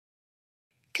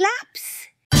claps.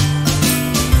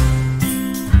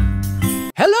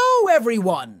 Hello,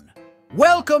 everyone!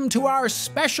 Welcome to our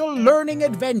special learning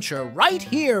adventure right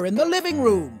here in the living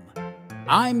room.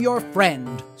 I'm your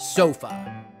friend,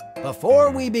 Sofa. Before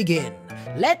we begin,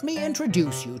 let me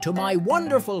introduce you to my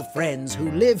wonderful friends who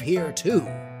live here too.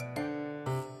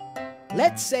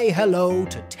 Let's say hello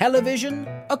to Television,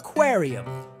 Aquarium,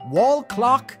 Wall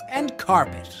Clock, and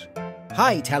Carpet.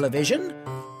 Hi, Television.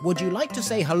 Would you like to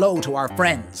say hello to our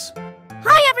friends?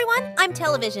 Hi, everyone. I'm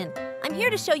Television. I'm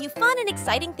here to show you fun and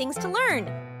exciting things to learn.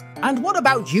 And what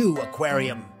about you,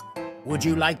 Aquarium? Would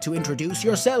you like to introduce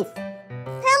yourself?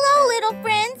 Hello, little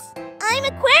friends. I'm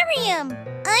Aquarium.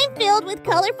 I'm filled with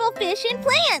colorful fish and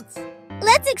plants.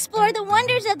 Let's explore the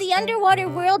wonders of the underwater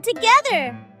world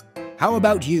together. How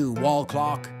about you, Wall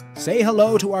Clock? Say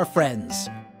hello to our friends.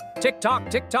 Tick-tock,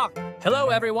 tick-tock. Hello,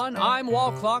 everyone. I'm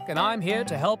Wall Clock, and I'm here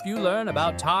to help you learn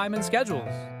about time and schedules.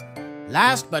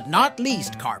 Last but not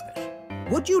least, Carpet.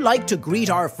 Would you like to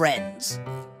greet our friends?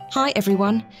 Hi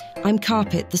everyone, I'm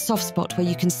Carpet, the soft spot where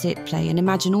you can sit, play and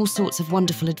imagine all sorts of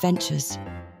wonderful adventures.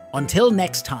 Until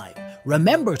next time,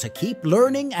 remember to keep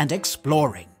learning and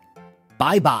exploring.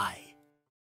 Bye-bye.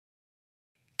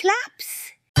 Claps.